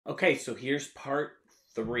Okay, so here's part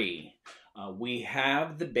three. We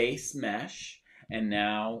have the base mesh, and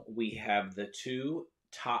now we have the two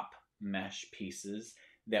top mesh pieces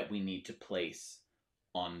that we need to place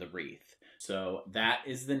on the wreath. So that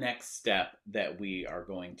is the next step that we are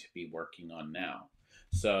going to be working on now.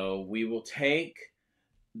 So we will take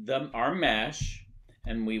our mesh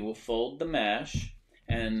and we will fold the mesh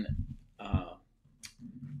and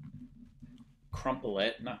crumple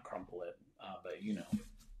it, not crumple it, but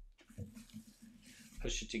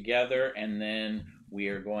push it together, and then we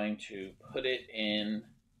are going to put it in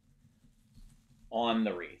on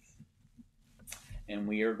the wreath. And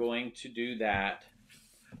we are going to do that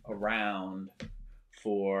around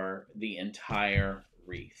for the entire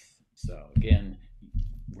wreath. So again,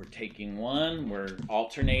 we're taking one, we're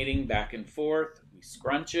alternating back and forth, we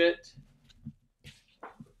scrunch it,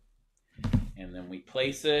 and then we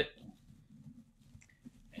place it,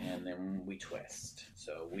 and then we twist.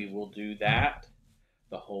 So we will do that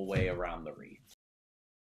the whole way around the wreath.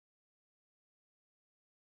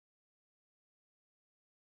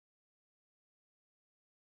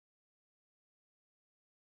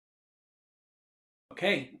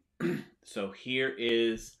 Okay, so here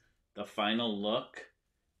is the final look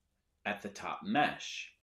at the top mesh.